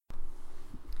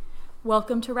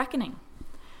Welcome to Reckoning.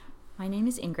 My name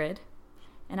is Ingrid,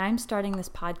 and I'm starting this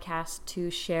podcast to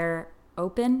share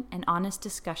open and honest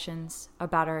discussions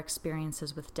about our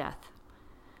experiences with death.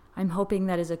 I'm hoping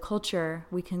that as a culture,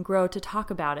 we can grow to talk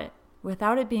about it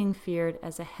without it being feared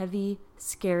as a heavy,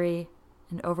 scary,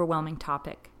 and overwhelming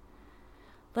topic.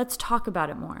 Let's talk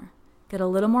about it more, get a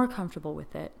little more comfortable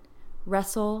with it,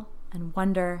 wrestle and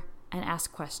wonder and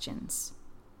ask questions.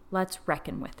 Let's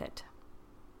reckon with it.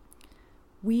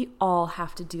 We all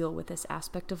have to deal with this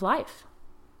aspect of life.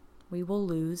 We will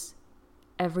lose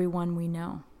everyone we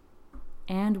know,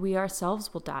 and we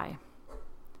ourselves will die.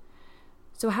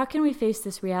 So how can we face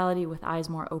this reality with eyes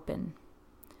more open,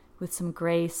 with some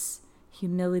grace,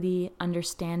 humility,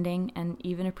 understanding, and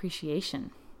even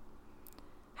appreciation?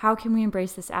 How can we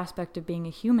embrace this aspect of being a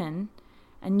human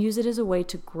and use it as a way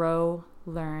to grow,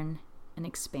 learn, and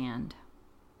expand?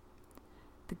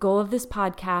 The goal of this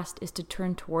podcast is to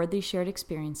turn toward these shared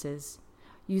experiences,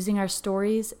 using our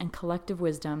stories and collective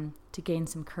wisdom to gain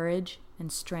some courage and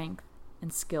strength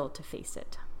and skill to face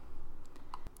it.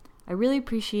 I really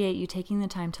appreciate you taking the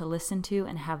time to listen to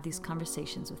and have these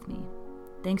conversations with me.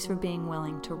 Thanks for being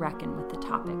willing to reckon with the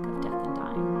topic of death and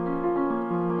dying.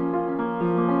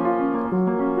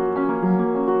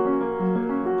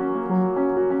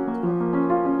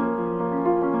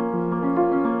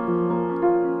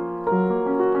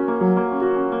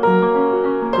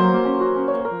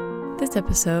 This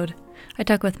episode, I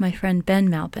talk with my friend Ben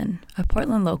Malbin, a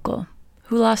Portland local,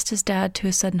 who lost his dad to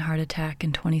a sudden heart attack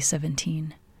in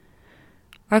 2017.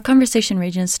 Our conversation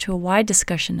ranges to a wide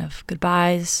discussion of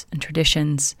goodbyes and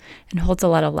traditions and holds a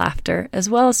lot of laughter, as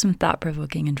well as some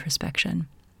thought-provoking introspection,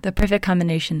 the perfect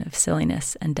combination of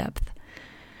silliness and depth.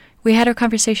 We had our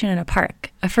conversation in a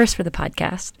park, a first for the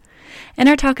podcast, and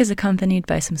our talk is accompanied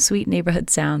by some sweet neighborhood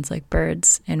sounds like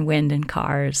birds and wind and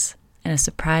cars, and a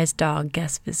surprise dog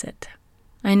guest visit.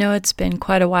 I know it's been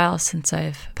quite a while since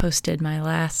I've posted my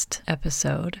last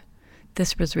episode.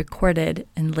 This was recorded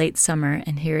in late summer,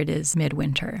 and here it is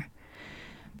midwinter.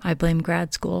 I blame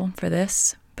grad school for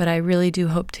this, but I really do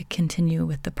hope to continue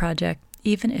with the project,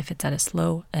 even if it's at a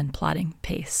slow and plodding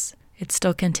pace. It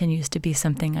still continues to be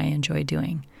something I enjoy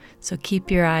doing, so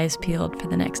keep your eyes peeled for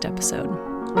the next episode.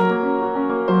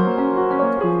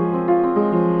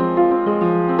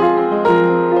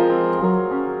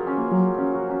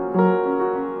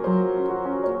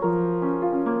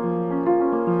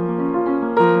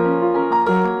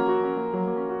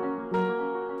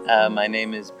 My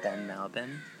name is Ben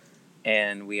Malbin,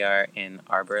 and we are in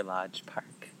Arbor Lodge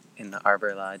Park in the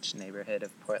Arbor Lodge neighborhood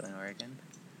of Portland, Oregon.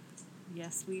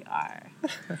 Yes, we are.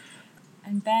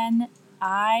 And Ben,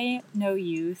 I know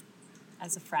you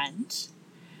as a friend,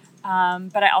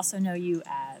 but I also know you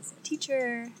as a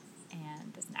teacher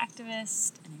and as an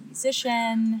activist and a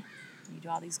musician. You do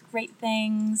all these great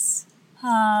things.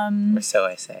 Or so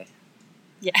I say.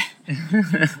 Yeah.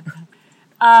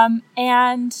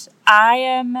 And I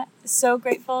am so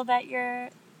grateful that you're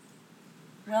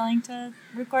willing to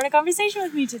record a conversation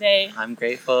with me today. I'm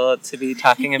grateful to be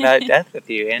talking about death with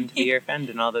you and to be your friend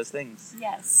and all those things.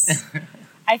 Yes.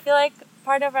 I feel like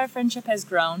part of our friendship has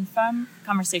grown from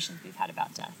conversations we've had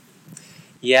about death.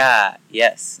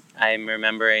 Yes. I'm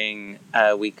remembering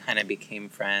we kind of became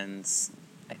friends.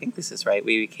 I think this is right.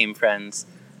 We became friends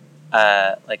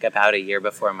like about a year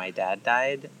before my dad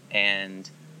died, and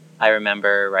I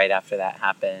remember right after that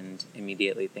happened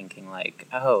immediately thinking like,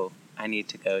 oh, I need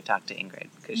to go talk to Ingrid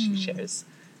because she shares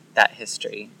that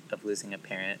history of losing a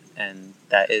parent. And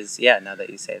that is, now that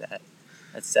you say that,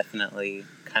 that's definitely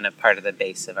kind of part of the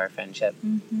base of our friendship.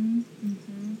 Mm-hmm.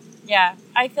 Mm-hmm. Yeah,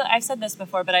 I've said this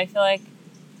before, but I feel like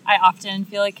I often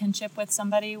feel a kinship with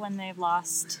somebody when they've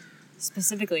lost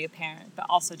specifically a parent, but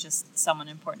also just someone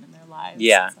important in their lives.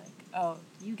 Yeah. It's like, oh,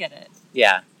 you get it.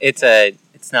 Yeah, it's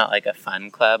not like a fun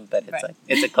club, but it's right.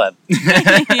 It's a club.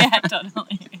 Yeah,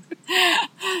 totally.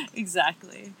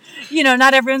 Exactly.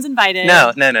 Not everyone's invited.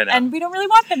 No. And we don't really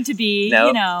want them to be,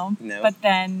 No. But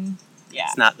then, yeah.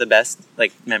 It's not the best,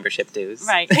 membership dues.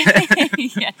 Right.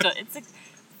 Yeah, it's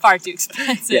far too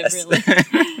expensive, yes. really.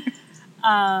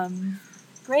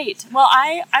 Great. Well,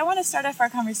 I want to start off our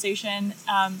conversation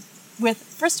with,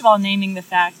 first of all, naming the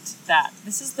fact that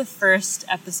this is the first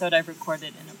episode I've recorded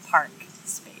in a park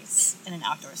space, in an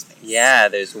outdoor space. Yeah,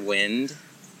 there's wind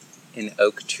in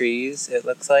oak trees, it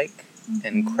looks like,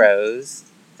 and crows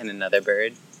and another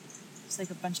bird. There's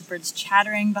like a bunch of birds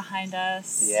chattering behind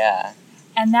us. Yeah.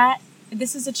 And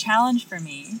this is a challenge for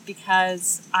me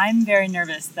because I'm very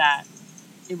nervous that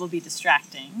it will be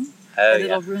distracting, that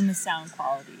it'll ruin the sound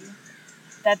quality,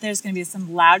 that there's going to be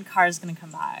some loud cars going to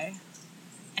come by,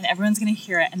 and everyone's going to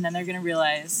hear it, and then they're going to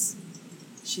realize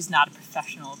she's not a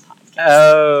professional podcaster.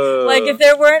 Oh. Like, if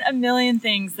there weren't a million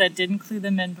things that didn't clue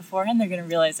them in beforehand, they're going to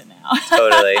realize it now.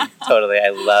 Totally. I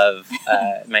love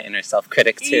my inner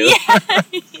self-critic, too. Yeah.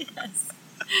 Yes.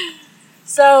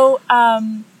 So,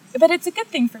 but it's a good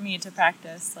thing for me to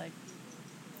practice, like,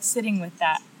 sitting with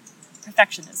that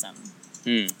perfectionism.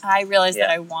 I realize that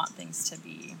I want things to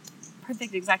be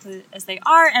perfect exactly as they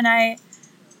are, and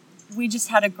we just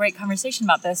had a great conversation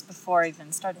about this before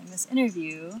even starting this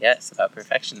interview. Yes, about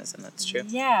perfectionism, that's true.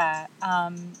 Yeah.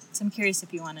 So I'm curious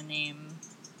if you want to name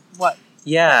what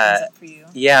comes up for you.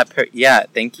 Yeah,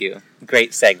 thank you.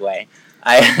 Great segue.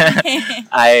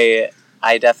 I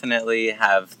definitely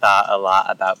have thought a lot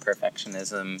about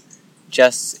perfectionism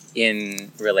just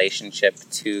in relationship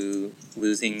to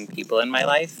losing people in my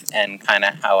life and kind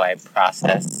of how I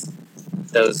process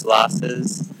those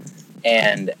losses.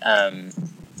 And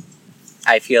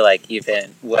I feel like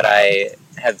even what I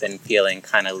have been feeling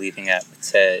kind of leading up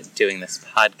to doing this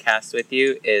podcast with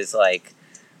you is like,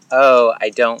 oh, I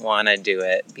don't want to do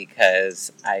it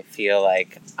because I feel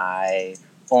like I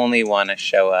only want to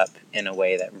show up in a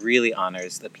way that really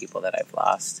honors the people that I've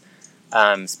lost.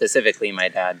 Specifically my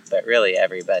dad, but really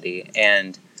everybody.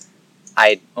 And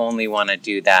I only want to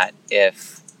do that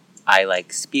if I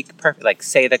speak perfect,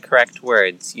 say the correct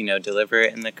words, deliver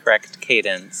it in the correct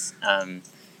cadence,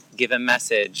 give a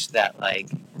message that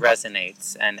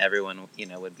resonates and everyone,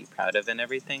 would be proud of and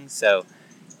everything. So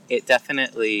it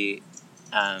definitely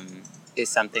is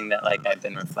something that I've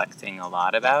been reflecting a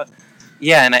lot about.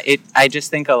 Yeah, and I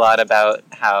just think a lot about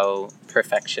how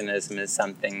perfectionism is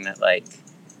something that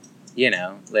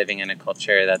living in a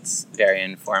culture that's very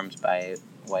informed by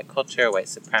white culture, white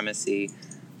supremacy,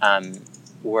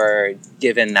 we're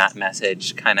given that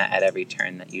message kind of at every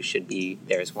turn that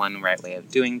there's one right way of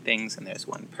doing things and there's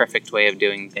one perfect way of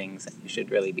doing things, and you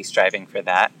should really be striving for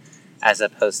that, as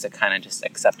opposed to kind of just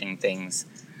accepting things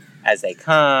as they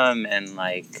come and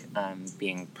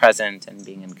being present and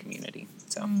being in community.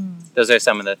 So those are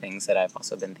some of the things that I've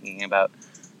also been thinking about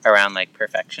around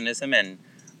perfectionism, and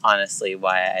honestly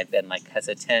why I've been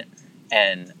hesitant,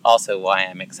 and also why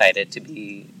I'm excited to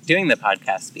be doing the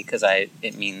podcast, because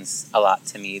it means a lot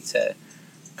to me to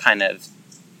kind of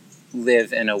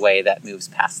live in a way that moves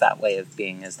past that way of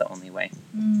being as the only way.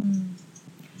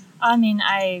 I mean,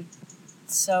 I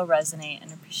so resonate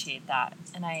and appreciate that,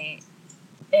 and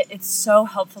it's so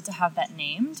helpful to have that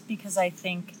named, because I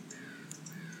think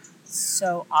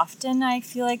so often I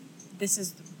feel like this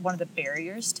is one of the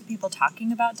barriers to people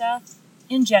talking about death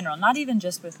in general, not even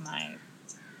just with my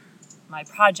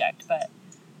project, but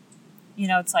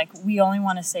it's we only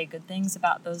want to say good things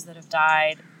about those that have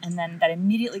died, and then that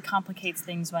immediately complicates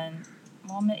things when,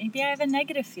 well, maybe I have a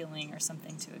negative feeling or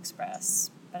something to express,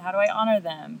 but how do I honor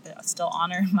them but still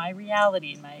honor my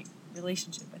reality and my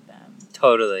relationship with them?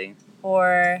 Totally.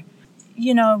 Or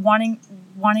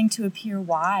wanting to appear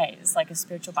wise, like a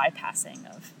spiritual bypassing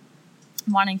of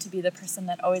wanting to be the person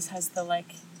that always has the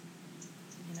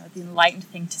the enlightened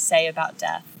thing to say about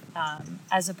death,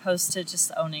 as opposed to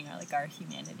just owning our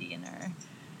humanity and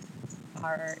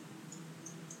our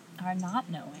not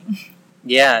knowing.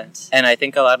 Yeah, and I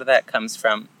think a lot of that comes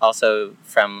from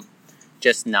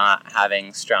just not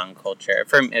having strong culture.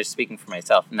 Speaking for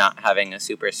myself, not having a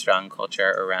super strong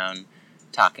culture around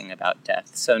talking about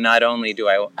death. So not only do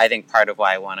I think part of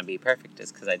why I want to be perfect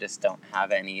is because I just don't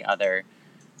have any other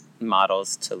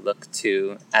models to look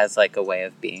to as a way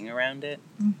of being around it.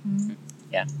 Mm-hmm.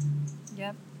 Yeah.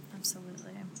 Yep,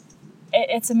 absolutely.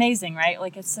 It's amazing, right?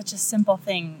 It's such a simple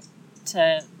thing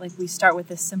to, we start with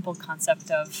this simple concept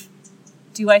of,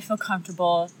 do I feel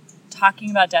comfortable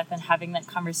talking about death and having that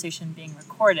conversation being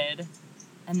recorded?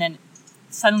 And then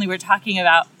suddenly we're talking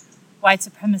about white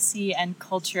supremacy and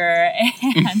culture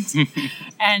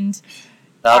and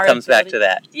it all comes back to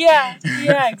that. Yeah,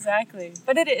 exactly.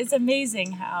 But it is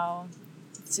amazing how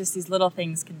it's just these little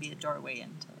things can be a doorway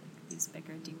into these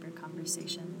bigger, deeper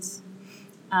conversations.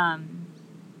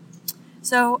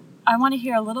 So I want to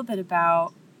hear a little bit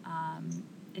about,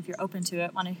 if you're open to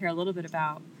it, want to hear a little bit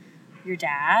about your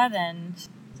dad, and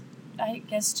I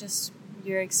guess just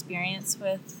your experience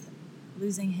with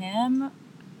losing him,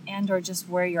 and or just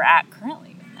where you're at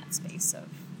currently in that space of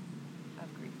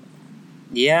grief with him.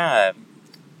 Yeah.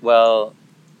 Well,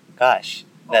 gosh,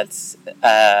 that's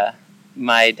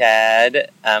my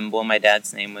dad. My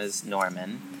dad's name was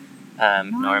Norman.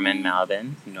 Norman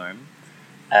Malvin. Norm.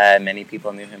 Many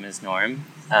people knew him as Norm.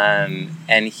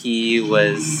 And he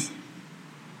was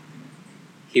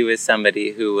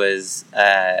somebody who was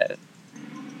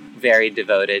very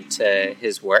devoted to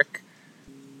his work.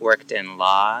 Worked in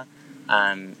law,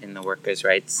 in the workers'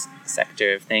 rights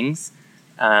sector of things.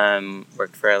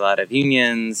 worked for a lot of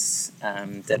unions,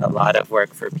 did a lot of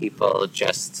work for people,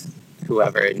 just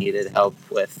whoever needed help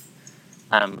with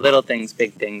little things,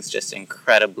 big things, just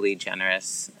incredibly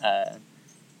generous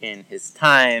in his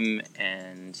time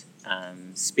and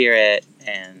spirit,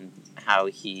 and how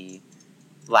he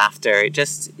laughter,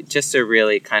 just a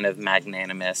really kind of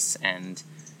magnanimous and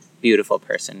beautiful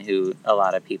person who a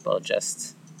lot of people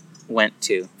just went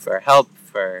to for help,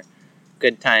 for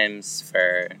good times,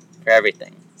 for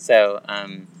everything. So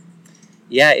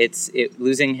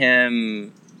losing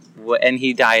him, and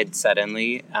he died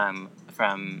suddenly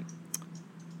from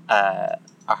a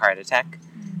heart attack,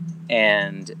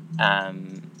 and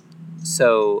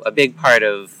so a big part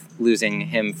of losing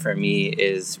him for me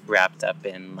is wrapped up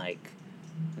in like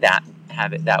that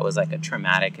habit. That was like a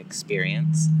traumatic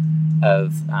experience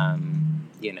of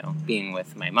being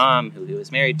with my mom, who he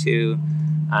was married to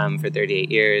for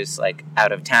 38 years, like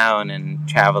out of town, and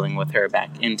traveling with her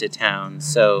back into town.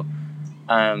 So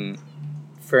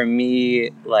for me,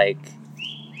 like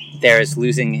there's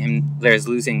losing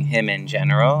him in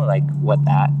general, like what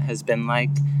that has been like,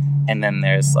 and then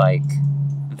there's like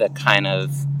the kind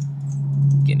of,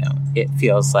 it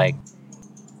feels like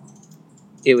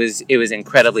it was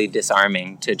incredibly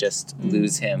disarming to just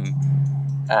lose him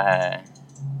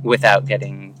without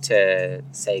getting to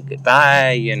say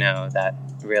goodbye.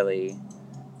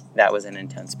 That was an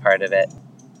intense part of it.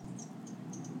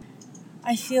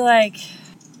 I feel like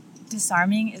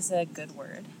disarming is a good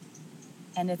word,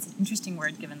 and it's an interesting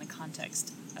word given the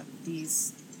context of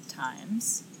these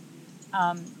times.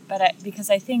 Because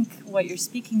I think what you're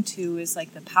speaking to is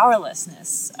like the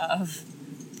powerlessness of,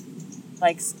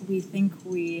 like, we think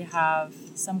we have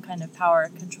some kind of power,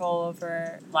 control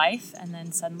over life, and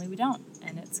then suddenly we don't,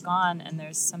 and it's gone, and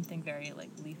there's something very like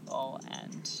lethal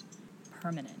and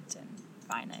permanent and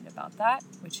finite about that,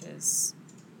 which is,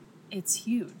 it's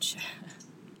huge.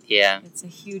 Yeah. It's a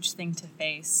huge thing to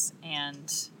face,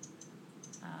 and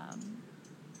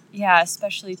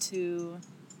especially to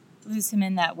lose him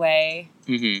in that way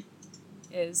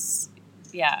is,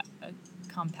 a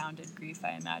compounded grief,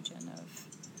 I imagine, of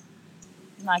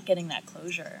not getting that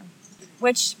closure.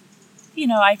 Which,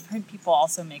 I've heard people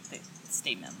also make the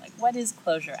statement, like, what is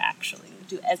closure actually?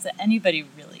 Does anybody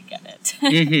really get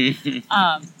it?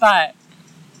 But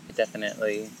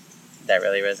definitely, that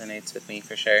really resonates with me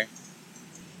for sure.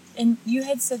 And you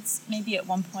had said maybe at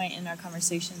one point in our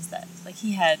conversations that like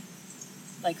he had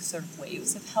like sort of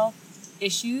waves of health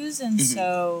issues, and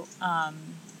so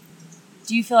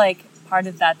do you feel like part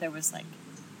of that there was like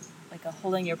a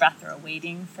holding your breath or a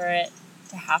waiting for it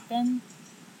to happen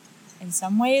in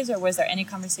some ways, or was there any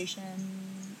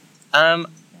conversation?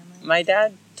 My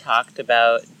dad talked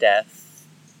about death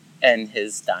and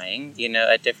his dying,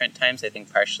 at different times. I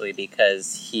think partially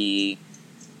because he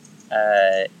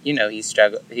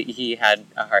struggled. He had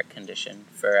a heart condition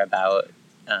for about,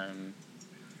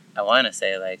 I want to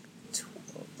say like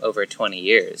over 20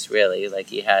 years, really. Like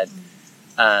he had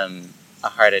a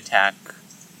heart attack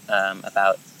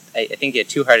about, I think he had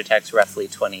 2 heart attacks roughly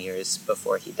 20 years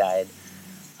before he died.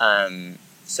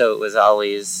 So it was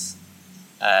always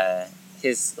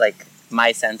his, like,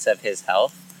 my sense of his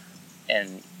health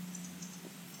and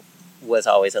was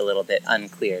always a little bit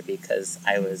unclear, because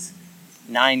I was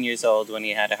 9 years old when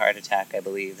he had a heart attack, I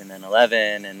believe, and then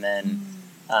 11, and then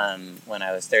when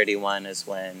I was 31 is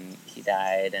when he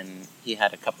died, and he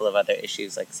had a couple of other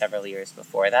issues like several years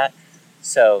before that.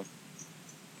 So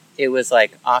it was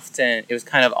like often, it was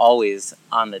kind of always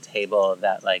on the table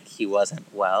that like he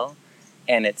wasn't well,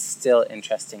 and it's still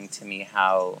interesting to me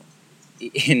how,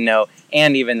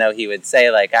 and even though he would say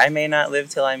like, I may not live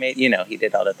till I'm 8, he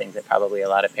did all the things that probably a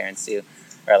lot of parents do,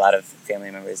 or a lot of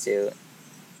family members do.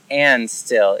 And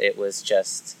still, it was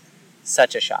just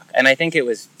such a shock. And I think it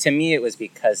was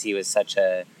because he was such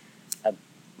a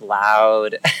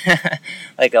loud,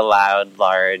 like a loud,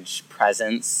 large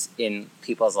presence in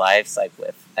people's lives, like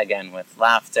with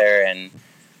laughter and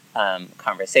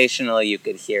conversational. You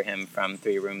could hear him from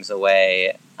 3 rooms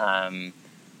away.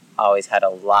 Always had a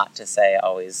lot to say,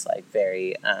 always like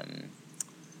very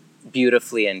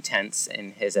beautifully intense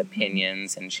in his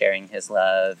opinions and sharing his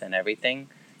love and everything,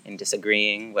 and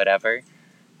disagreeing, whatever.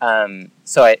 I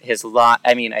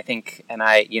think, and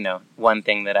one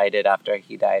thing that I did after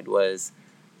he died was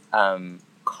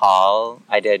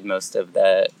I did most of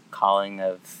the calling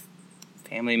of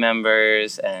family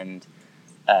members and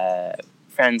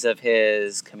friends of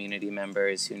his, community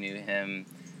members who knew him.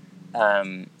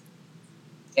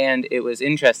 And it was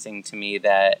interesting to me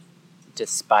that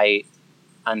despite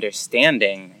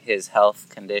understanding his health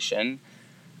condition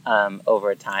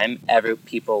over time,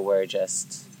 people were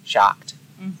just shocked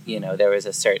You know, there was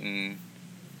a certain,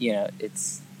 you know,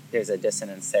 there's a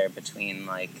dissonance there between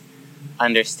like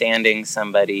understanding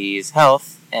somebody's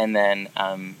health and then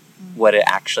what it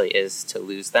actually is to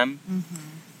lose them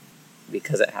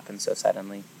because it happened so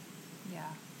suddenly.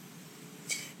 Yeah.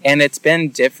 And it's been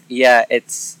different. Yeah,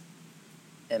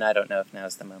 and I don't know if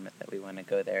now's the moment that we want to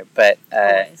go there, but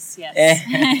always, yes.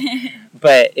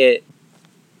 but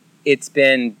it's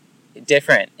been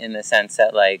different in the sense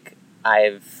that like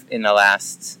I've in the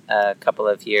last couple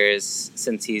of years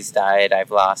since he's died,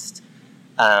 I've lost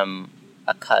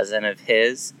a cousin of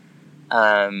his,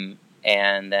 and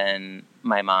then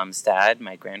my mom's dad,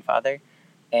 my grandfather,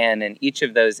 and in each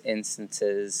of those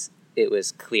instances, it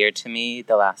was clear to me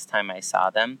the last time I saw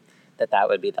them that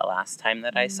would be the last time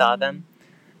that I saw them.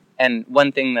 And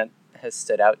one thing that has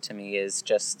stood out to me is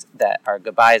just that our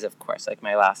goodbyes, of course, like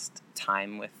my last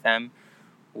time with them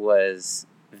was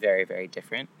very, very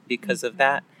different because of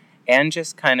that. And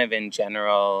just kind of in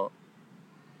general,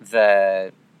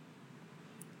 I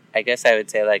guess I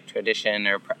would say like tradition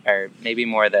or maybe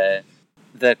more the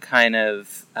kind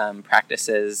of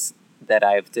practices that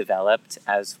I've developed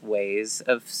as ways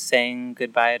of saying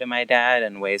goodbye to my dad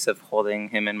and ways of holding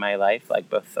him in my life, like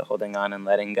both the holding on and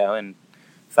letting go and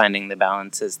finding the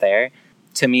balances there,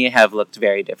 to me have looked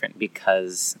very different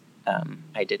because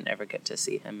I didn't ever get to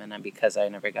see him and because I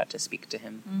never got to speak to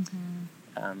him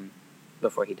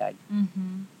before he died.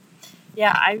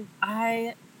 Yeah,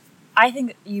 I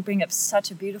think you bring up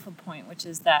such a beautiful point, which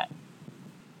is that,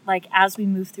 like, as we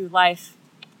move through life,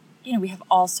 you know, we have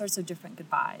all sorts of different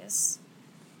goodbyes.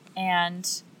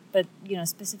 But, you know,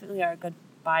 specifically our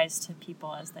goodbyes to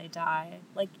people as they die,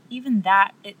 like, even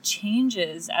that, it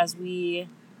changes as we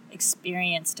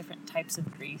experience different types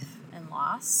of grief and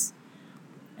loss.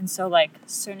 And so, like,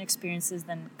 certain experiences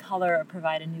then color or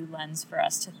provide a new lens for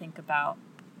us to think about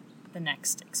the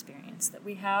next experience that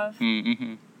we have.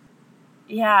 Mm-hmm.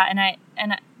 Yeah,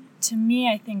 and to me,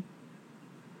 I think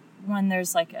when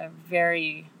there's like a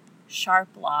very sharp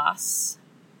loss,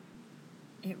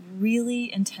 it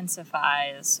really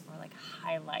intensifies or like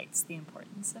highlights the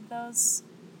importance of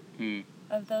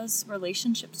those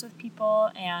relationships with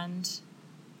people. And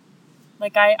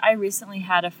like I recently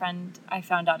had I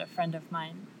found out a friend of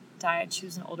mine died. She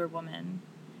was an older woman,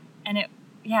 and it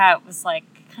was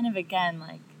like kind of again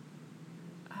like,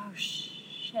 oh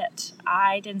shit,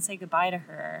 I didn't say goodbye to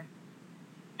her.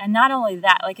 And not only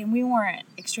that, like, and we weren't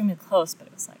extremely close, but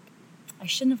it was like, I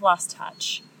shouldn't have lost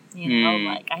touch. You know,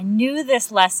 like, I knew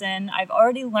this lesson. I've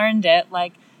already learned it.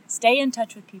 Like, stay in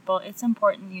touch with people. It's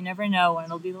important. You never know when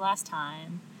it'll be the last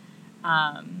time.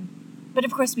 But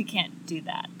of course, we can't do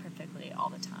that perfectly all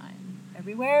the time,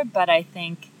 everywhere. But I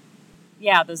think,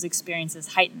 yeah, those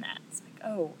experiences heighten that. It's like,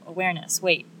 oh, awareness.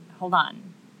 Wait, hold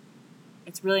on.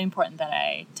 It's really important that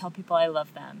I tell people I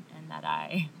love them and that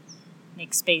I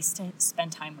make space to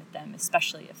spend time with them,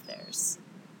 especially if there's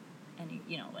any,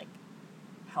 you know, like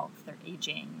health or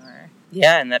aging or...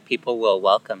 Yeah, and that people will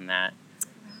welcome that.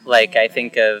 Like, I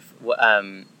think of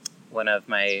one of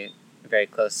my very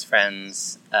close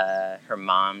friends, her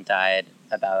mom died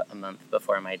about a month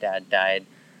before my dad died.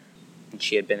 And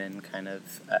she had been in kind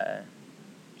of...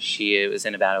 she was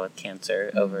in a battle with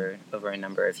cancer over a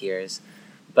number of years.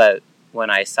 But when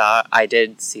I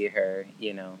did see her,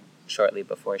 you know, shortly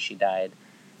before she died.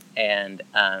 And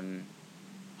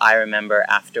I remember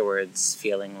afterwards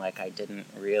feeling like I didn't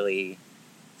really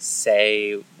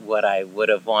say what I would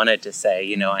have wanted to say.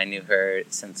 You know, I knew her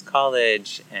since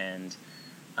college and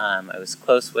I was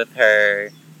close with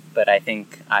her, but I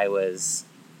think I was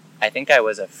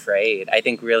afraid. I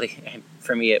think really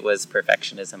for me it was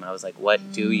perfectionism. I was like,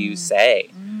 what do you say?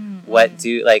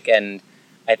 And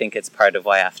I think it's part of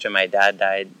why after my dad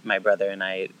died, my brother and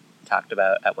I talked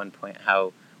about at one point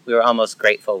how we were almost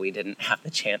grateful we didn't have the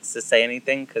chance to say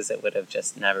anything because it would have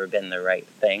just never been the right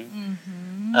thing.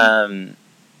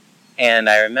 And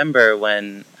I remember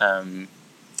when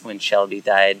Shelby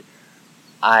died,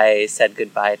 I said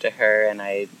goodbye to her, and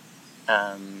I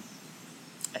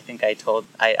think I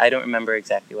don't remember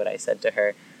exactly what I said to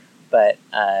her, but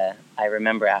I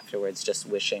remember afterwards just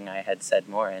wishing I had said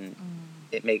more, and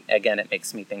it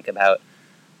makes me think about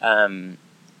when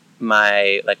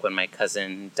my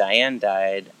cousin Diane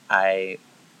died, I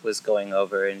was going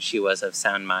over and she was of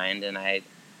sound mind, and I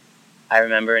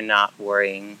remember not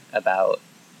worrying about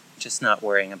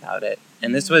it.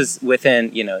 And this was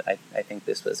within, you know, I think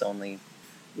this was only,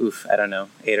 8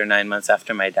 or 9 months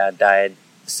after my dad died.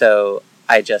 So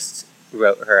I just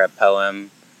wrote her a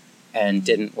poem and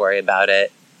didn't worry about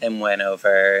it and went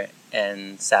over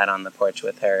and sat on the porch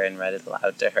with her and read it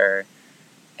aloud to her.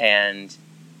 And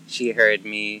she heard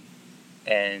me,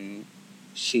 and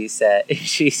she said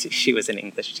she was an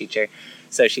English teacher,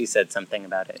 so she said something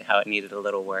about it, how it needed a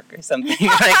little work or something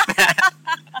like that.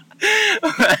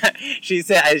 She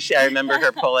said, I remember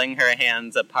her pulling her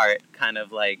hands apart, kind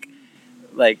of like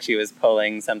she was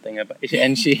pulling something up,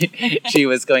 and she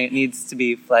was going, it needs to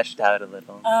be fleshed out a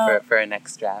little for a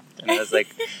next draft. And I was like,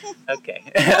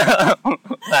 okay,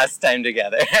 last time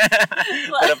together.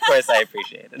 But of course I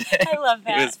appreciated it. I love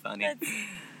that. It was funny. That's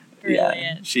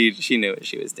brilliant. Yeah, she knew what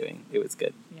she was doing. It was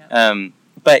good. Yep.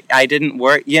 But I didn't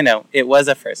work, it was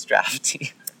a first draft.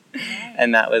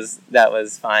 And that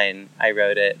was fine. I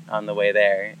wrote it on the way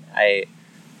there.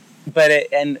 But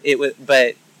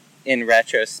in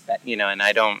retrospect, and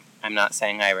I'm not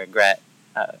saying I regret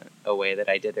a way that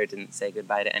I did or didn't say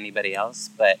goodbye to anybody else,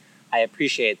 but I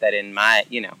appreciate that in my,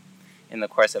 in the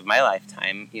course of my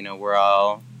lifetime, we're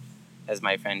all, as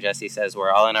my friend Jesse says,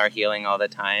 we're all in our healing all the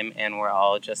time, and we're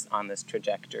all just on this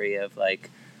trajectory of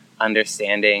like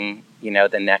understanding,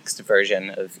 the next version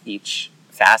of each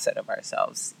facet of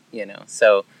ourselves,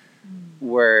 so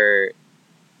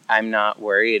I'm not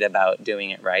worried about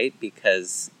doing it right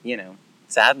because,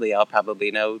 sadly, I'll probably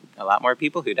know a lot more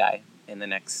people who die in the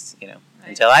next, right.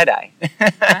 until I die.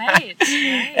 Right.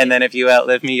 And then if you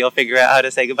outlive me, you'll figure out how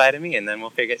to say goodbye to me, and then we'll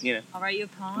figure, I'll write you a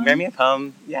poem. Write me a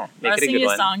poem. Yeah, make it a good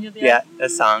one. A song. You'll be like, a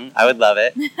song. I would love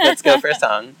it. Let's go for a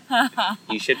song.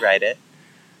 You should write it.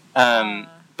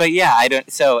 But yeah, I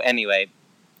don't. So anyway,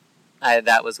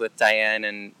 that was with Diane,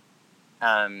 and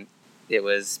it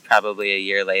was probably a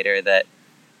year later that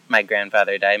my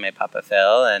grandfather died, my Papa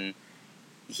Phil, and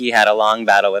he had a long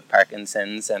battle with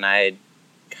Parkinson's, and I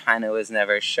kind of was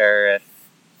never sure if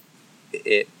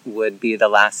it would be the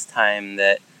last time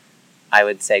that I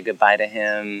would say goodbye to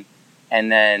him.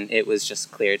 And then it was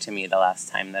just clear to me the last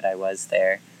time that I was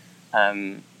there,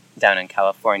 down in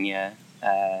California,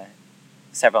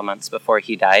 several months before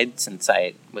he died, since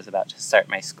I was about to start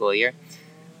my school year,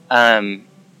 back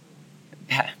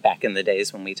in the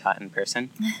days when we taught in person.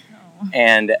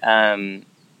 And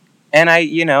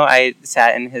I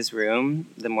sat in his room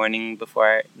the morning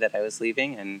before that I was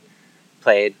leaving and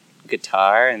played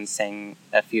guitar and sang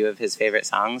a few of his favorite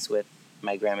songs with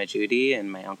my Grandma Judy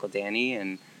and my Uncle Danny.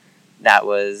 And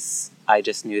I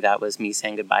just knew that was me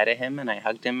saying goodbye to him. And I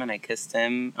hugged him and I kissed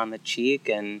him on the cheek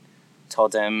and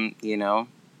told him,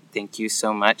 thank you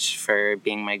so much for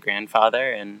being my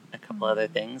grandfather and a couple other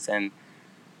things. And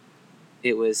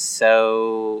it was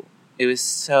so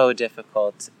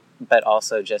difficult, but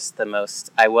also just the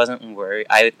most, I wasn't worried.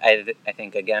 I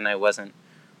think, again, I wasn't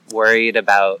worried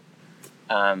about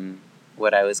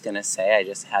what I was going to say. I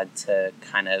just had to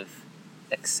kind of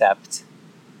accept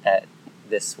that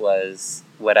this was,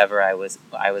 whatever I was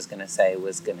going to say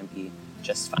was going to be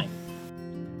just fine.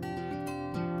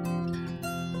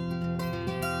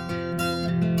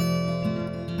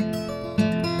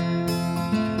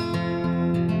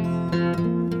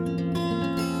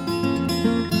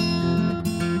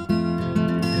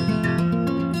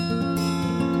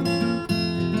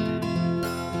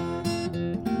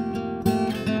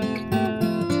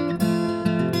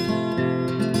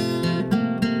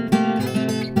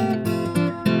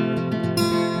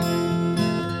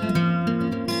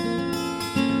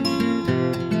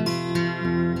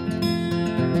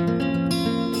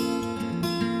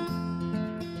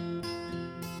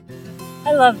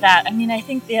 I love that. I mean, I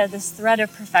think this thread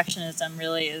of perfectionism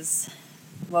really is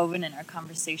woven in our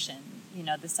conversation.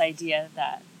 This idea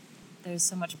that there's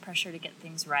so much pressure to get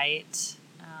things right.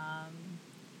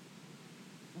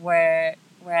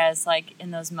 Whereas, like,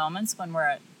 in those moments when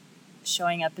we're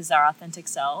showing up as our authentic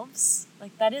selves,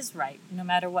 like, that is right. No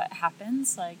matter what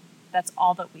happens, like, that's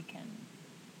all that we can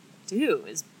do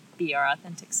is be our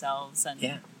authentic selves.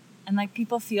 And like,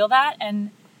 people feel that.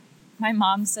 And my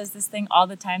mom says this thing all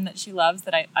the time that she loves,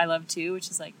 that I love too, which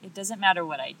is like, it doesn't matter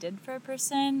what I did for a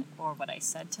person or what I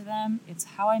said to them, it's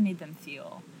how I made them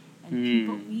feel. And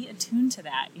people, we attune to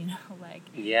that,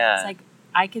 it's like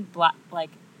I could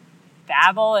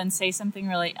babble and say something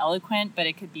really eloquent, but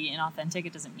it could be inauthentic.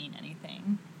 It doesn't mean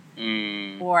anything.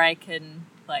 Or I can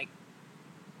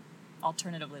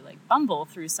alternatively bumble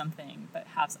through something, but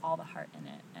has all the heart in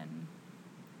it.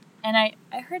 And I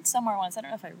heard somewhere once, I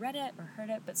don't know if I read it or heard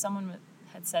it, but someone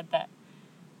had said that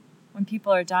when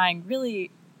people are dying, really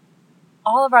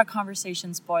all of our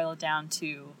conversations boil down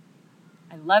to,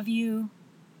 I love you,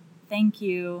 thank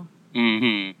you,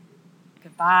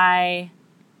 goodbye,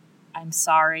 I'm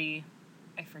sorry,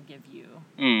 I forgive you.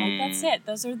 That's it.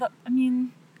 Those are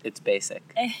it's basic.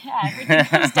 Yeah, everything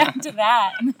comes down to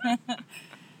that.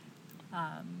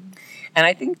 And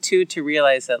I think too, to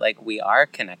realize that like we are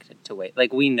connected to way,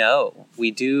 like we know, we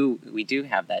do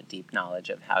have that deep knowledge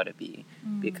of how to be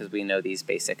because we know these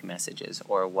basic messages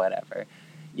or whatever,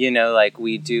 like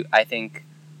we do. I think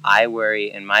I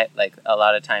worry in my, like a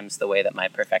lot of times the way that my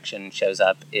perfection shows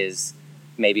up is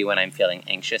maybe when I'm feeling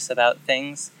anxious about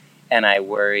things and I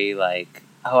worry like,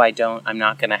 oh, I'm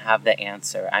not going to have the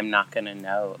answer. I'm not going to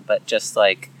know. But just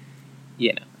like,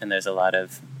 and there's a lot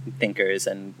of thinkers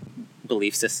and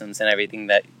belief systems and everything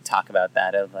that talk about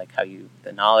that of like how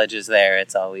the knowledge is there,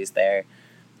 it's always there.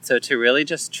 So to really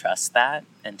just trust that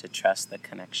and to trust the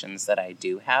connections that I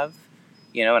do have,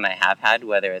 and I have had,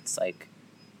 whether it's like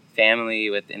family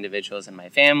with individuals in my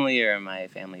family or my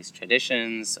family's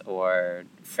traditions or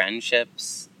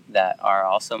friendships that are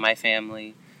also my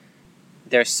family.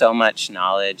 There's so much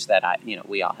knowledge that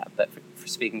we all have, but for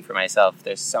speaking for myself,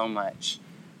 there's so much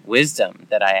wisdom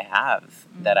that I have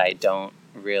that I don't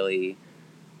really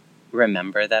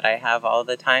remember that I have all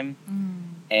the time.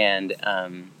 And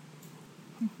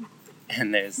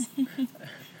there's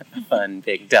a fun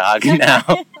big dog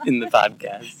now in the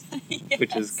podcast,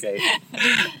 which is great.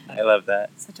 I love that.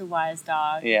 Such a wise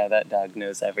dog. Yeah, that dog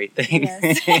knows everything.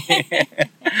 Yes.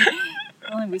 If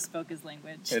only we spoke his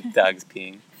language. The dog's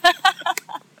peeing.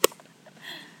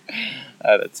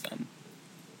 Oh, that's fun.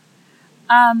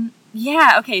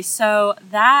 Yeah, okay, so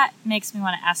that makes me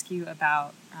want to ask you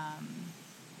about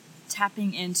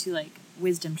tapping into like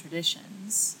wisdom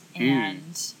traditions.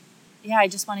 And yeah, I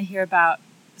just want to hear about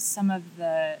some of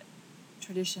the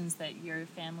traditions that your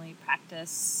family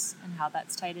practice and how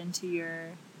that's tied into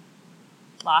your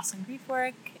loss and grief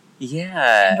work.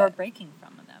 Yeah. And or breaking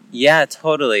from them. Yeah,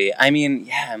 totally. I mean,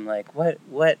 yeah, I'm like,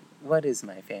 what is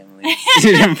my family's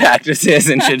practices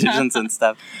and traditions and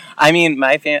stuff? I mean,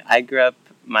 I grew up,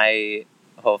 my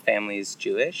whole family's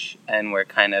Jewish, and we're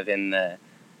kind of in the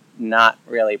not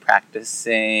really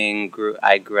practicing.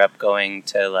 I grew up going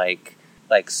to like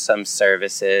some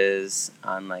services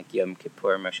on like Yom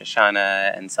Kippur, Rosh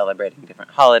Hashanah, and celebrating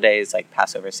different holidays. Like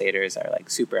Passover Seders are like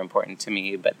super important to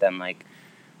me, but then like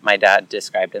my dad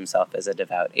described himself as a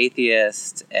devout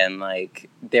atheist, and like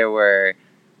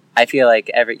I feel like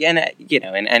in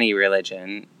any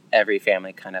religion, every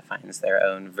family kind of finds their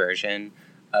own version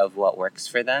of what works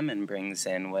for them and brings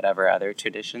in whatever other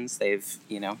traditions they've,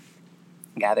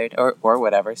 gathered or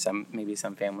whatever. Maybe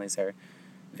some families are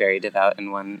very devout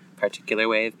in one particular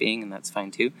way of being, and that's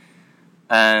fine too.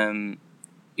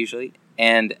 Usually.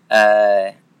 And,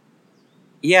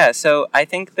 yeah, so I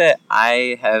think that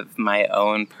I have my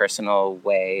own personal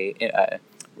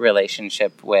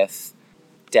relationship with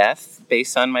death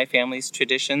based on my family's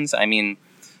traditions. I mean,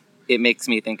 it makes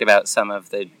me think about some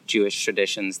of the Jewish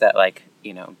traditions that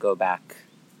go back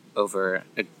over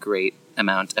a great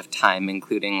amount of time,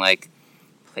 including like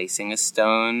placing a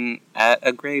stone at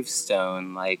a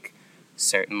gravestone, like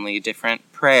certainly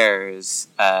different prayers,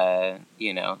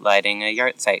 lighting a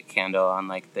yahrzeit candle on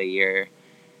like the year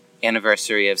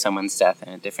anniversary of someone's death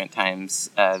and at different times,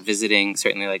 visiting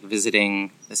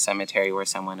the cemetery where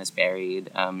someone is buried.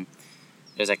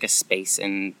 There's like a space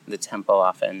in the temple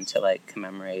often to like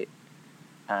commemorate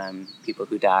people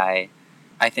who die.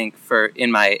 I think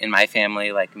in my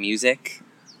family, like music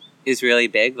is really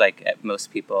big. Like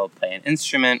most people play an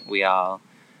instrument. We all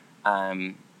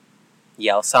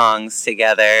yell songs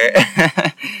together.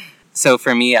 So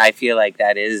for me, I feel like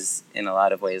that is in a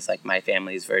lot of ways like my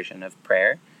family's version of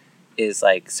prayer is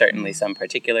like certainly some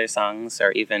particular songs,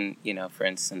 or even, for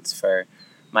instance, for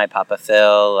my Papa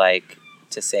Phil, like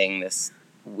to sing this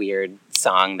weird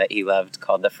song that he loved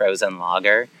called The Frozen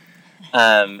Lager.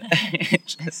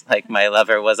 Just like, my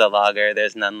lover was a logger,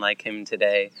 there's none like him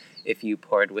today. If you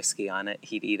poured whiskey on it,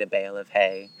 he'd eat a bale of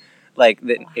hay. Like,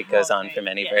 it goes on for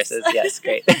many verses. Yes,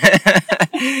 great.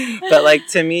 But like,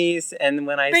 to me, and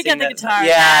when I sing the that, guitar.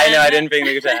 yeah, I know, I didn't bring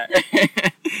the guitar.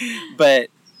 But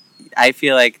I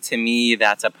feel like, to me,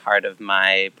 that's a part of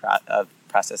my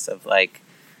process of like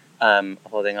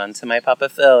holding on to my Papa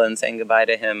Phil and saying goodbye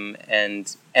to him,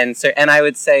 and I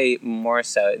would say more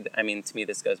so. I mean, to me,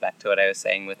 this goes back to what I was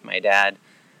saying with my dad,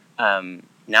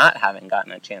 not having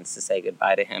gotten a chance to say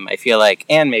goodbye to him. I feel like,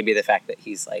 and maybe the fact that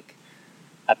he's like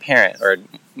a parent, or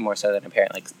more so than a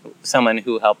parent, like someone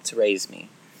who helped raise me,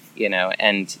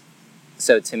 and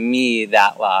so to me,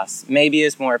 that loss maybe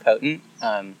is more potent.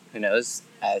 Who knows?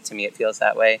 To me, it feels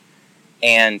that way.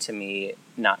 And to me,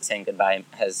 not saying goodbye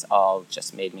has all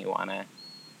just made me want to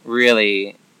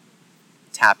really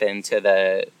tap into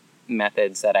the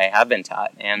methods that I have been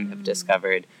taught and have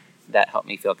discovered that help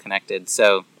me feel connected.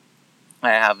 So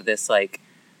I have this like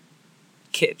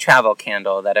travel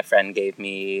candle that a friend gave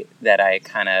me that I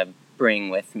kind of bring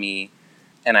with me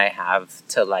and I have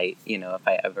to light, if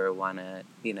I ever want to,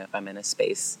 if I'm in a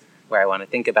space where I want to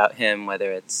think about him,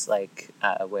 whether it's like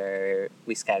where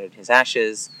we scattered his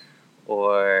ashes,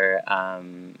 or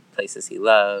places he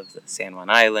loved, the San Juan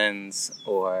Islands,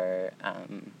 or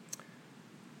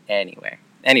anywhere.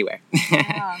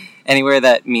 Yeah. Anywhere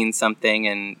that means something.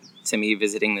 And to me,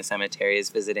 visiting the cemetery is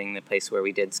visiting the place where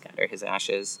we did scatter his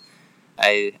ashes.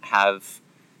 I have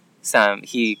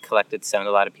he collected stones.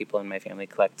 A lot of people in my family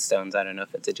collect stones. I don't know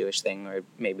if it's a Jewish thing or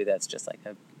maybe that's just like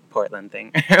a Portland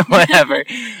thing or whatever.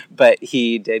 But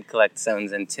he did collect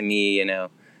stones. And to me,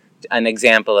 an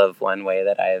example of one way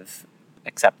that I've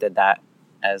accepted that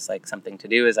as like something to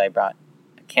do is I brought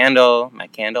a candle, my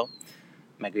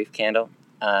grief candle,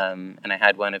 and I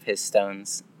had one of his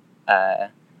stones,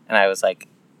 and I was like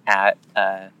at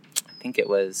I think it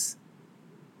was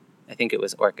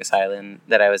Orcas Island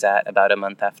that I was at about a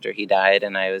month after he died,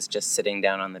 and I was just sitting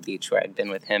down on the beach where I'd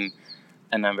been with him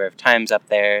a number of times up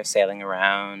there, sailing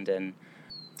around, and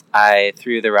I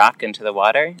threw the rock into the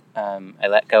water. I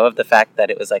let go of the fact that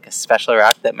it was like a special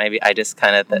rock that maybe I just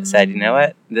kind of said, you know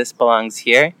what, this belongs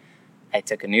here. I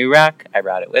took a new rock, I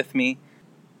brought it with me.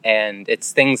 And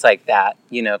it's things like that,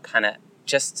 kind of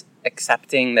just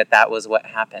accepting that was what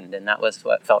happened and that was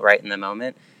what felt right in the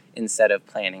moment, instead of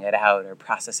planning it out or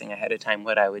processing ahead of time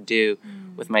what I would do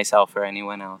with myself or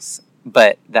anyone else.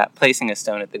 But that placing a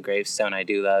stone at the gravestone I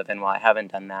do love. And while I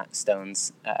haven't done that,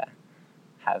 stones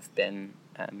have been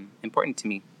important to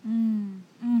me.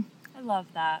 I love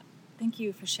that. Thank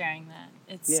you for sharing that.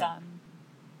 It's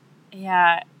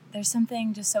there's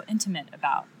something just so intimate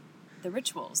about the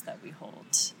rituals that we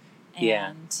hold.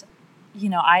 And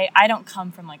I don't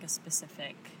come from like a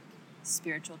specific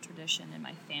spiritual tradition in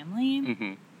my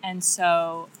family, and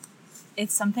so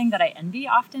it's something that I envy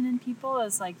often in people,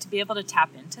 is like to be able to tap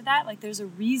into that. Like there's a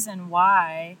reason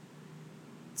why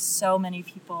so many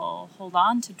people hold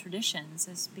on to traditions,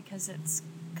 is because it's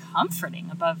comforting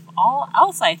above all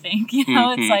else, I think.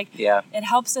 It's like it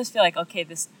helps us feel like, okay,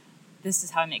 this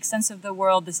is how I make sense of the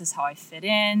world, this is how I fit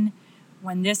in,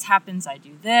 when this happens I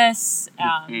do this,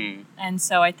 and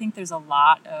so I think there's a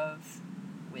lot of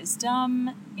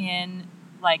wisdom in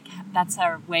like that's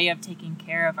our way of taking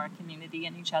care of our community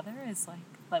and each other, is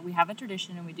like we have a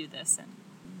tradition and we do this. And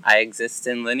I exist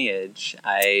in lineage.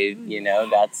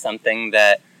 That's something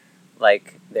that,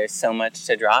 like, there's so much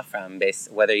to draw from,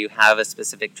 whether you have a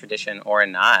specific tradition or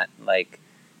not. Like,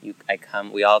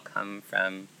 we all come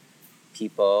from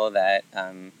people that,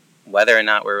 whether or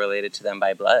not we're related to them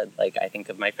by blood. Like, I think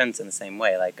of my friends in the same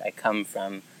way. Like, I come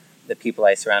from the people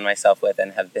I surround myself with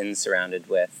and have been surrounded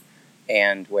with,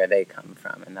 and where they come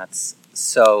from. And that's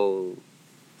so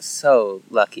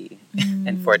lucky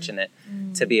and fortunate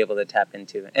to be able to tap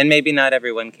into. And maybe not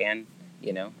everyone can,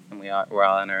 and we're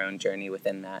all on our own journey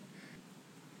within that.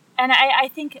 And I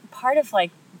think part of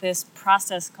like this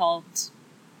process called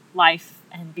life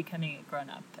and becoming a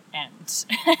grown-up and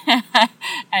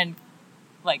and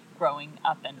like growing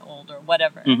up and old or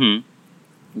whatever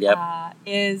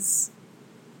is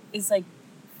like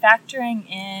factoring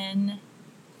in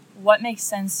what makes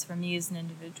sense for me as an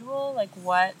individual, like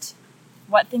what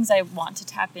things I want to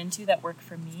tap into that work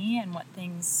for me, and what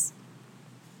things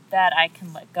that I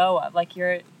can let go of. Like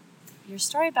your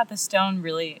story about the stone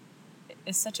really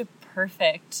is such a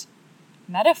perfect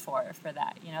metaphor for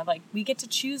that. Like we get to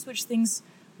choose which things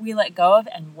we let go of,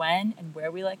 and when and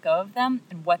where we let go of them,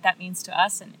 and what that means to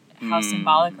us, and how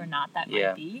symbolic or not that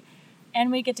might be. And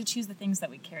we get to choose the things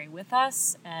that we carry with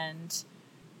us. And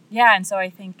so I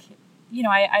think,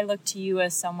 I look to you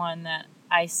as someone that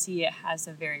I see it has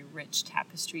a very rich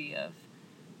tapestry of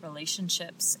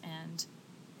relationships, and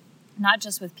not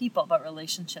just with people, but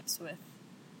relationships with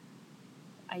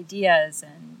ideas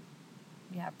and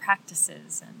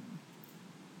practices and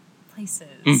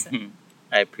places. And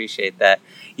I appreciate that.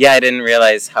 Yeah, I didn't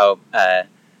realize how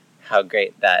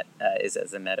great that is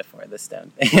as a metaphor, the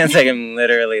stone. It's like I'm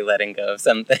literally letting go of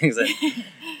some things and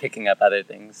picking up other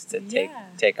things to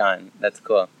take on. That's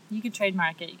cool. You could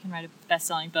trademark it. You can write a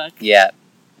best-selling book. Yeah,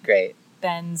 great.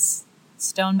 Ben's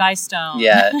Stone by Stone.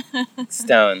 Yeah,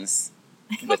 stones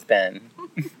with Ben.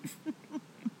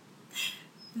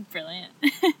 Brilliant.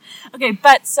 Okay,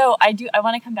 but so I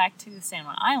want to come back to the San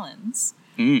Juan Islands,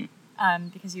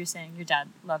 because you were saying your dad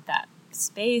loved that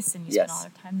space and you spent a lot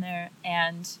of time there.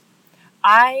 And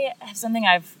I have something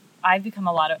I've become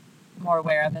a lot more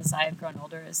aware of as I've grown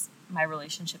older, is my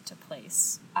relationship to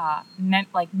place.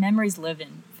 Memories live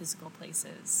in physical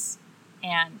places,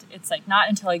 and it's like not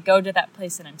until I go to that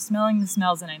place and I'm smelling the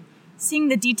smells and I'm seeing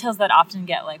the details that often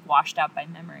get like washed out by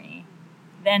memory,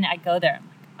 then I go there. I'm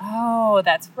like, oh,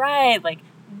 that's right. Like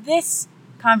this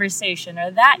conversation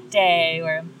or that day,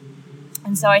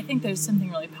 and so I think there's something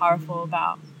really powerful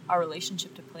about our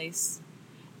relationship to place.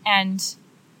 And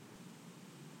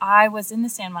I was in the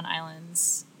San Juan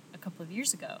Islands a couple of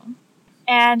years ago,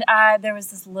 and there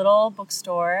was this little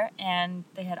bookstore, and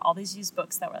they had all these used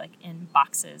books that were like in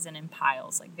boxes and in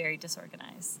piles, like very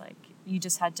disorganized. Like you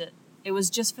just had to, it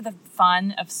was just for the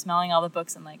fun of smelling all the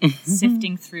books and like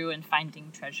sifting through and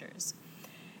finding treasures.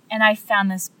 And I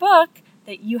found this book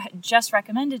that you had just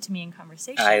recommended to me in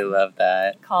conversation. I love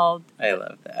that. Called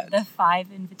The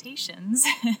 5 Invitations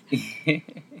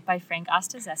by Frank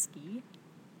Ostazeski,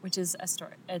 which is a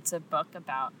story. It's a book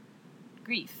about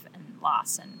grief and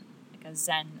loss and like a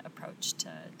Zen approach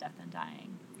to death and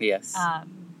dying. Yes.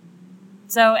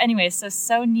 So anyway,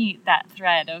 so neat, that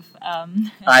thread of...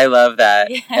 I love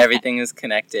that. Yeah. Everything is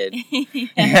connected.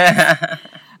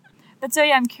 But so,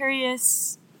 yeah, I'm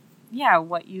curious,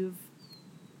 what you've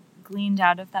gleaned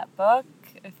out of that book,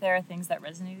 if there are things that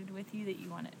resonated with you that you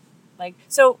want to, like...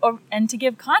 So, and to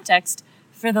give context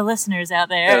for the listeners out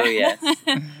there... Oh, yes.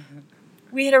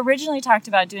 We had originally talked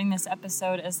about doing this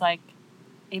episode as like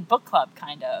a book club,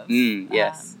 kind of.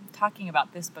 Yes. Talking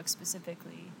about this book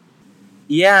specifically.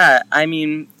 Yeah, I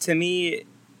mean, to me,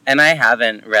 and I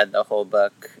haven't read the whole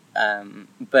book,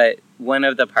 but one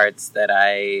of the parts that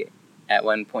I, at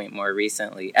one point more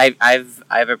recently, I've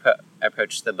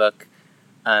approached the book,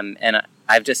 and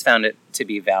I've just found it to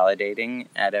be validating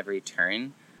at every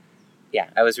turn. Yeah,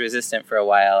 I was resistant for a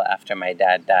while after my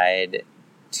dad died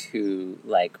to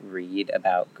like read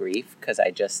about grief because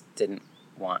I just didn't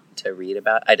want to read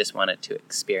about. I just wanted to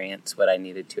experience what I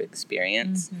needed to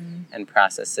experience and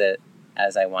process it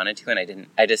as I wanted to, and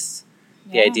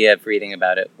the idea of reading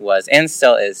about it was, and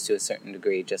still is to a certain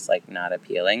degree, just like not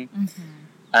appealing.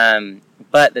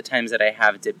 But the times that I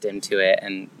have dipped into it,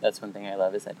 and that's one thing I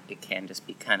love is that it can just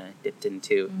be kind of dipped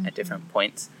into at different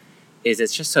points, is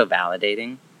it's just so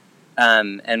validating.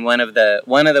 And one of the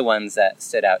ones that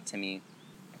stood out to me,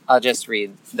 I'll just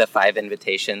read the 5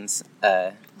 invitations,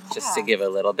 just to give a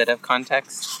little bit of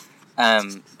context.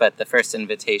 But the first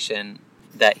invitation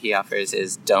that he offers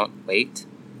is don't wait.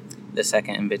 The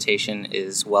second invitation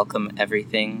is welcome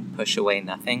everything, push away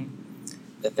nothing.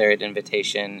 The third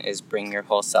invitation is bring your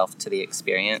whole self to the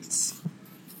experience.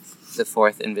 The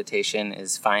fourth invitation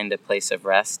is find a place of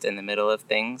rest in the middle of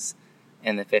things.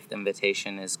 And the fifth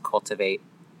invitation is cultivate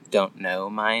don't know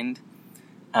mind,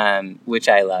 which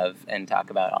I love and talk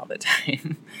about all the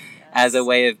time. As a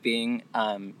way of being,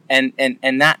 and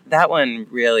that one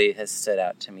really has stood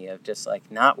out to me, of just like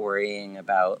not worrying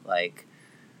about like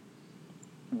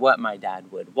what my dad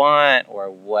would want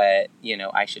or what,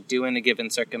 I should do in a given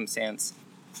circumstance.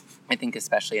 I think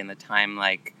especially in the time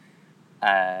like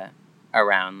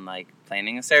around like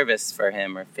planning a service for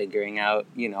him or figuring out,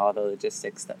 all the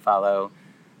logistics that follow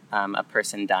a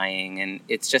person dying, and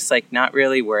it's just like not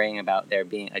really worrying about there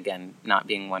being, again, not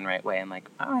being one right way. I'm like,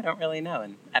 oh, I don't really know,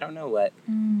 and I don't know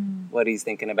what he's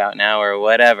thinking about now or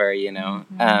whatever,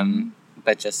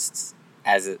 but just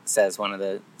as it says, one of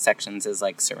the sections is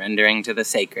like surrendering to the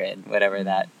sacred, whatever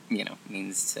that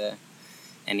means to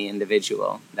any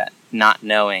individual. That not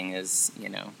knowing is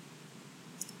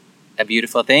a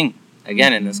beautiful thing,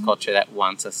 again, in this culture that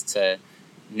wants us to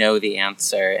know the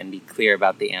answer and be clear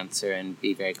about the answer and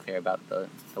be very clear about the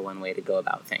one way to go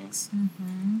about things.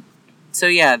 So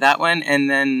yeah, that one, and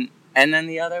then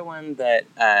the other one that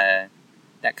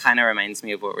that kind of reminds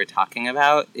me of what we're talking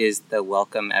about is the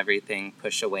welcome everything,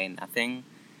 push away nothing,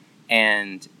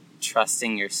 and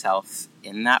trusting yourself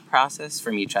in that process.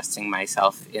 For me, trusting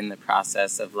myself in the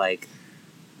process of like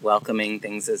welcoming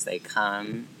things as they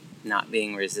come, not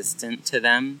being resistant to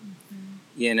them.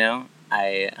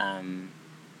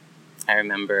 I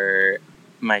remember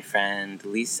my friend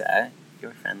Lisa,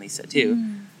 your friend Lisa too,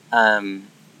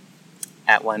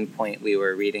 at one point we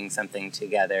were reading something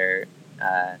together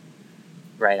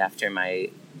right after my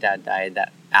dad died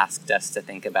that asked us to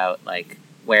think about like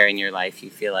where in your life you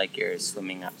feel like you're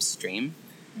swimming upstream.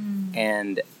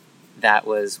 And that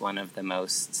was one of the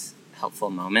most helpful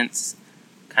moments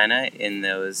kind of in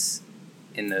those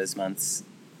months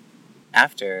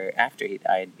after he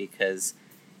died, because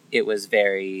it was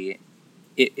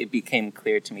it became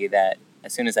clear to me that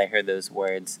as soon as I heard those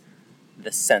words,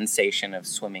 the sensation of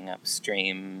swimming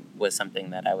upstream was something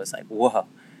that I was like, whoa,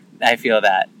 I feel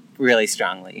that really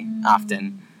strongly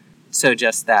often. So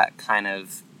just that kind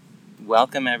of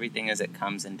welcome everything as it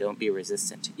comes and don't be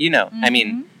resistant to, I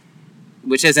mean,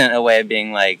 which isn't a way of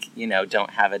being like,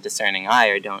 don't have a discerning eye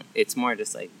or don't, it's more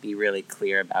just like be really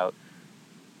clear about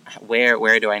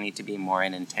where do I need to be more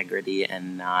in integrity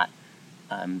and not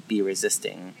be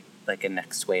resisting like a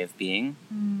next way of being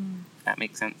That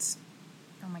makes sense.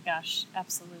 Oh my gosh,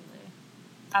 absolutely.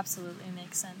 Absolutely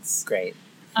makes sense. Great.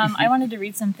 I wanted to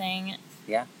read something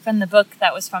Yeah. from the book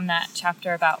that was from that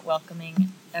chapter about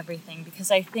welcoming everything, because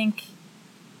I think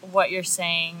what you're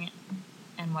saying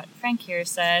and what Frank here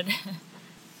said,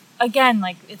 again,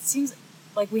 like it seems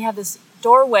like we have this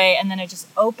doorway and then it just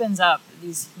opens up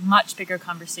these much bigger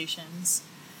conversations.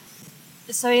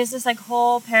 So he has this like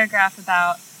whole paragraph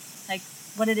about like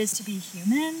what it is to be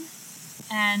human,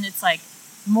 and it's like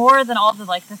more than all the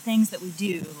like the things that we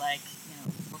do, like, you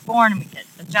know, we're born and we get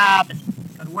a job and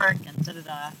go to work and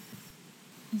da-da-da.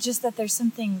 Just that there's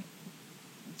something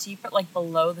deeper, like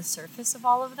below the surface of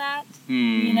all of that,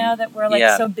 you know, that we're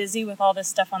like so busy with all this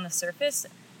stuff on the surface,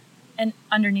 and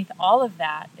underneath all of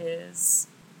that is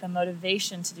the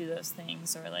motivation to do those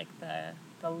things, or like the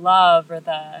love, or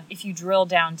the, if you drill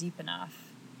down deep enough,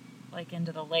 like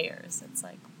into the layers, it's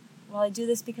like, well, I do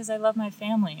this because I love my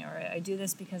family, or I do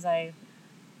this because I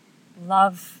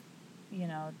love, you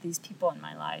know, these people in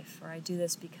my life, or I do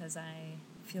this because I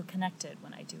feel connected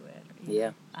when I do it.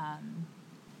 Or,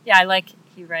 I like,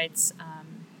 he writes,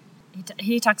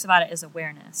 he talks about it as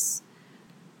awareness.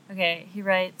 Okay, he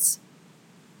writes,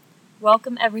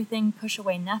 welcome everything, push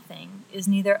away nothing is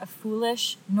neither a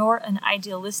foolish nor an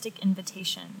idealistic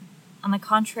invitation. On the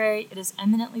contrary, it is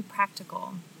eminently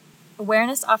practical.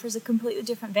 Awareness offers a completely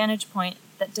different vantage point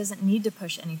that doesn't need to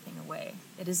push anything away.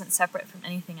 It isn't separate from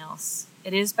anything else.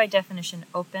 It is, by definition,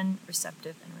 open,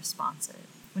 receptive, and responsive.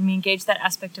 When we engage that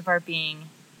aspect of our being,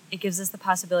 it gives us the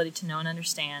possibility to know and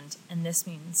understand, and this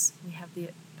means we have the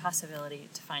possibility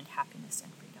to find happiness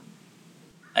and freedom.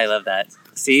 I love that.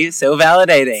 See? So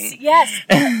validating. Yes.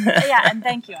 Yeah, and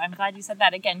thank you. I'm glad you said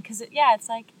that again, because, it's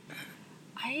like,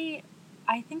 I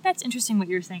think that's interesting what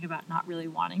you're saying about not really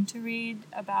wanting to read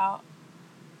about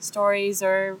stories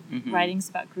or writings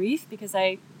about grief, because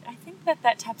I think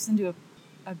that taps into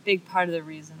a big part of the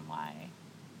reason why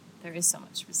there is so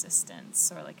much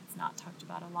resistance, or like it's not talked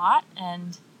about a lot,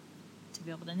 and to be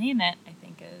able to name it, I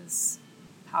think, is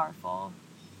a powerful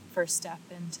first step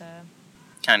into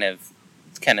kind of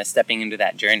stepping into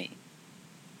that journey.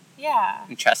 Yeah.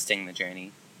 And trusting the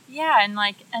journey. Yeah, and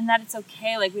that it's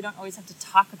okay, like we don't always have to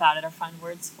talk about it or find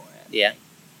words for it. Yeah. Like,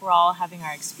 we're all having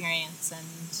our experience,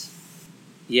 and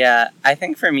yeah, I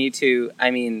think for me too, I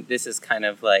mean, this is kind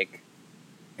of like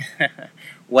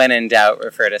when in doubt,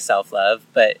 refer to self-love,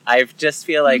 but I just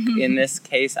feel like in this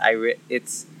case,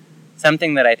 it's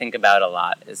something that I think about a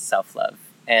lot is self-love.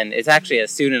 And it's actually a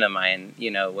student of mine,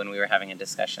 you know, when we were having a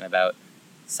discussion about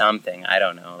something, I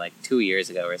don't know, like 2 years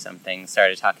ago or something,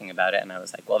 started talking about it, and I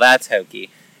was like, well, that's hokey.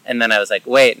 And then I was like,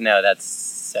 wait, no, that's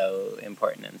so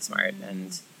important and smart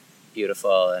and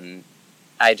beautiful. And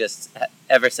I just,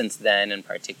 ever since then in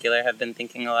particular, have been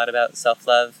thinking a lot about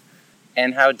self-love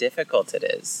and how difficult it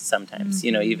is sometimes.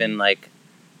 You know, even like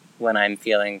when I'm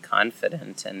feeling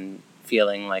confident and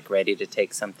feeling like ready to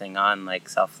take something on, like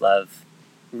self-love,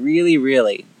 really,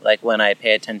 really, like when I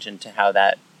pay attention to how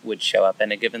that would show up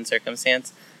in a given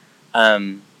circumstance,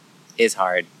 is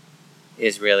hard,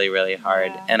 is really, really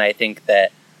hard. Yeah. And I think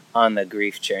that on the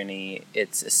grief journey,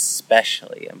 it's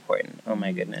especially important, oh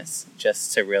my goodness,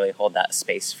 just to really hold that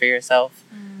space for yourself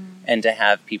and to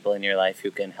have people in your life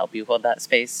who can help you hold that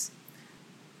space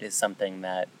is something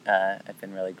that I've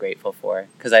been really grateful for,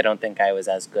 because I don't think I was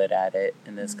as good at it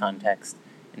in this context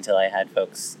until I had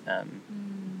folks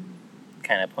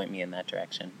kind of point me in that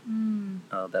direction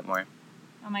a little bit more.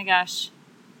 Oh my gosh.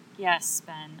 Yes,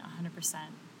 Ben, 100%.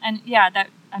 And yeah, that,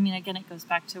 I mean, again, it goes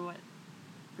back to what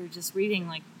we were just reading,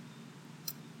 like,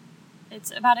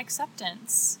 it's about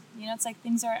acceptance. You know, it's like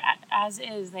things are as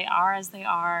is, they are as they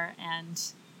are, and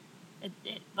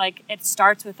it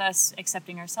starts with us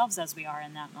accepting ourselves as we are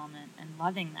in that moment and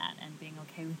loving that and being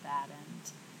okay with that,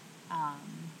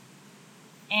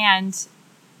 and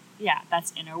yeah,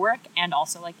 that's inner work, and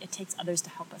also like it takes others to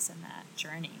help us in that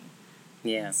journey.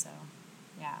 Yeah. And so,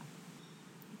 yeah,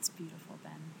 it's beautiful,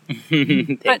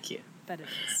 Ben. Thank you. But it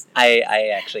is.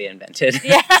 I actually invented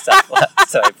self-love,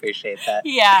 so I appreciate that.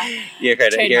 Yeah. You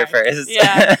heard it here first.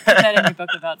 Yeah. Put that in your book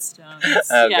about stones.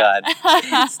 Oh, yeah.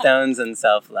 God. Stones and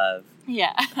self-love.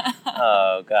 Yeah.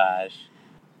 Oh, gosh.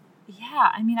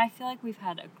 Yeah. I mean, I feel like we've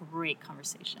had a great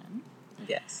conversation.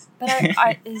 Yes.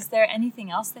 But is there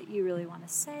anything else that you really want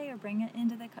to say or bring it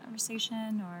into the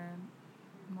conversation, or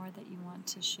more that you want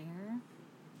to share?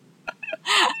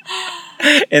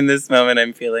 In this moment,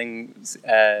 I'm feeling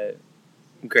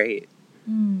great.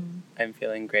 I'm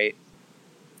feeling great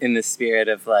in the spirit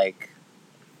of like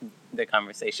the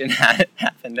conversation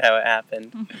happened how it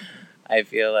happened. I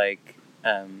feel like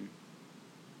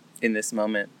in this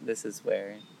moment, this is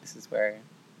where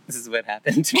This is what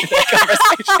happened to that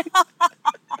conversation.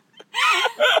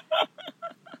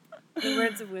 The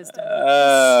words of wisdom.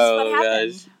 Oh, this is what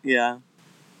happened. gosh. Yeah.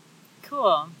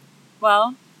 Cool.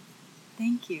 Well,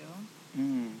 thank you.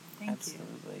 Thank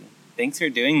Absolutely. you. Thanks for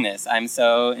doing this. I'm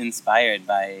so inspired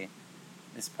by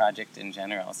this project in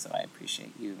general, so I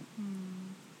appreciate you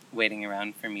waiting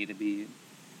around for me to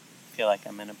feel like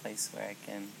I'm in a place where I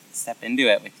can step into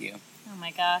it with you. Oh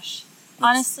my gosh.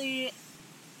 Honestly,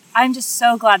 I'm just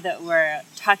so glad that we're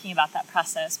talking about that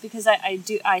process, because I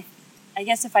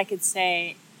guess if I could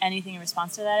say anything in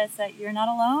response to that, it's that you're not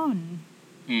alone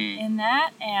in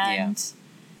that. And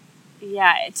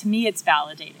to me, it's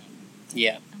validating.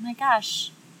 Yeah. Oh my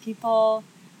gosh, people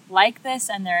like this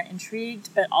and they're intrigued,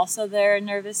 but also they're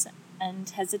nervous and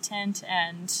hesitant,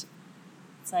 and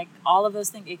it's like all of those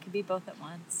things. It could be both at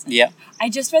once. And yeah. I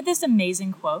just read this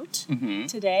amazing quote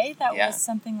today that Yeah. was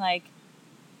something like,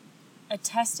 a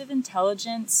test of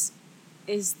intelligence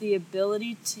is the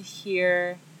ability to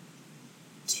hear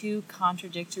two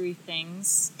contradictory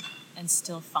things and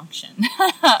still function.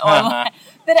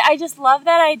 But I just love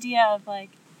that idea of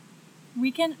like,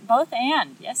 we can both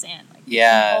and. Yes, and. Like,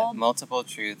 Yeah, multiple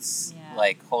truths. Yeah.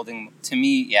 Like holding, to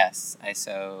me, yes, that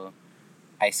so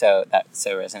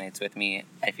resonates with me.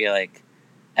 I feel like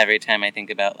every time I think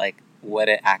about like what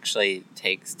it actually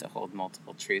takes to hold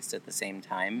multiple truths at the same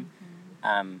time,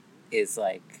 is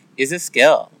a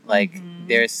skill. Like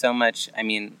there's so much, I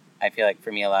mean, I feel like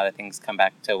for me, a lot of things come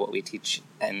back to what we teach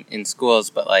in schools,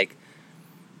 but like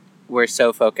we're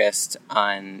so focused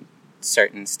on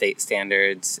certain state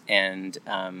standards and,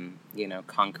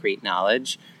 concrete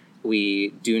knowledge. We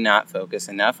do not focus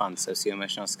enough on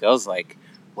socio-emotional skills. Like,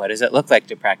 what does it look like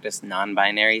to practice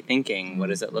non-binary thinking? What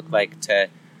does it look like to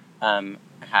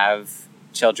have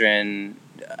children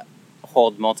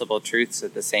hold multiple truths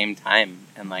at the same time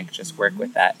and like just work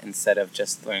with that instead of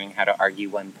just learning how to argue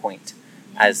one point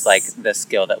as like the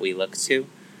skill that we look to.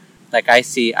 Like I've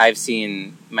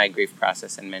seen my grief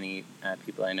process and many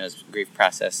people I know's grief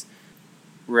process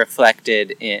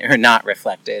reflected in, or not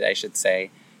reflected, I should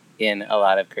say, in a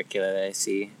lot of curricula that I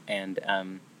see. And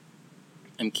I'm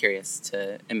curious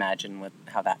to imagine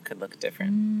how that could look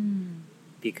different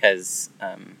because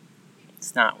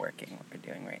it's not working what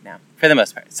we're doing right now. For the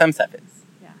most part. Some stuff is.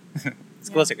 Yeah.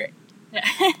 Schools are great. Yeah.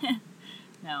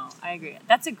 No, I agree.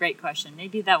 That's a great question.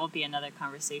 Maybe that will be another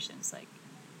conversation. It's like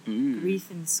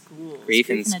grief in schools. Grief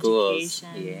in schools.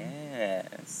 Education.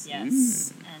 Yes.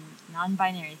 Yes. And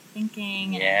non-binary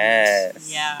thinking. Yes. And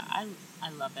yeah, I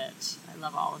love it. I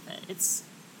love all of it. It's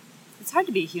hard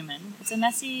to be human. It's a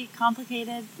messy,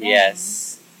 complicated thing.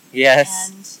 Yes.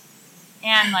 Yes.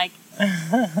 And like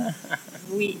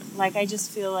I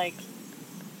just feel like,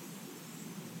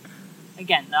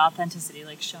 again, the authenticity,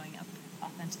 like showing up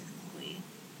authentically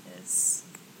is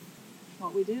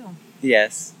what we do.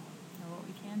 Yes. Or what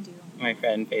we can do. My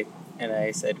friend Faith and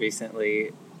I said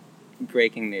recently,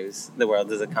 breaking news, the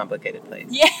world is a complicated place.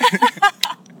 Yeah.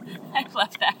 I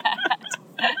love that.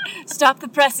 Stop the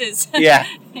presses. Yeah.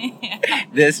 Yeah.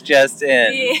 This just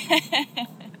in. Yeah.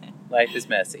 Life is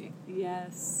messy.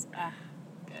 Yes.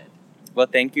 Good. Well,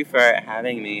 thank you for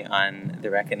having me on the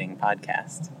Reckoning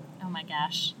podcast. Oh my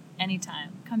gosh.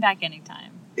 Anytime. Come back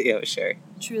anytime. Yeah, sure.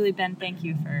 Truly, Ben, thank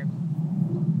you for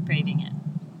braving it.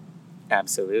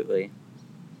 Absolutely.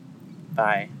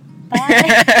 Bye.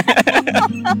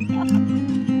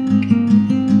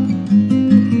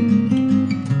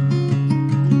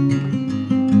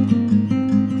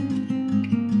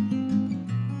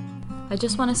 I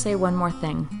just want to say one more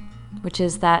thing, which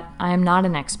is that I am not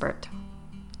an expert.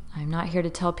 I'm not here to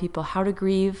tell people how to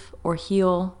grieve or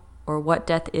heal or what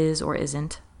death is or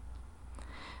isn't.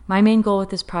 My main goal with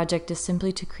this project is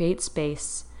simply to create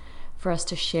space for us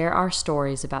to share our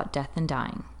stories about death and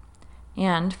dying,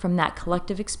 and from that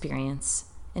collective experience,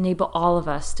 enable all of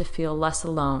us to feel less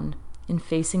alone in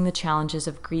facing the challenges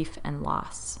of grief and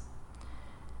loss.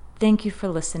 Thank you for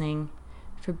listening,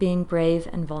 for being brave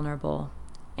and vulnerable,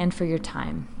 and for your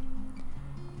time.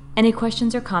 Any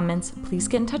questions or comments, please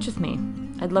get in touch with me.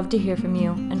 I'd love to hear from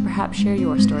you and perhaps share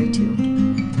your story too.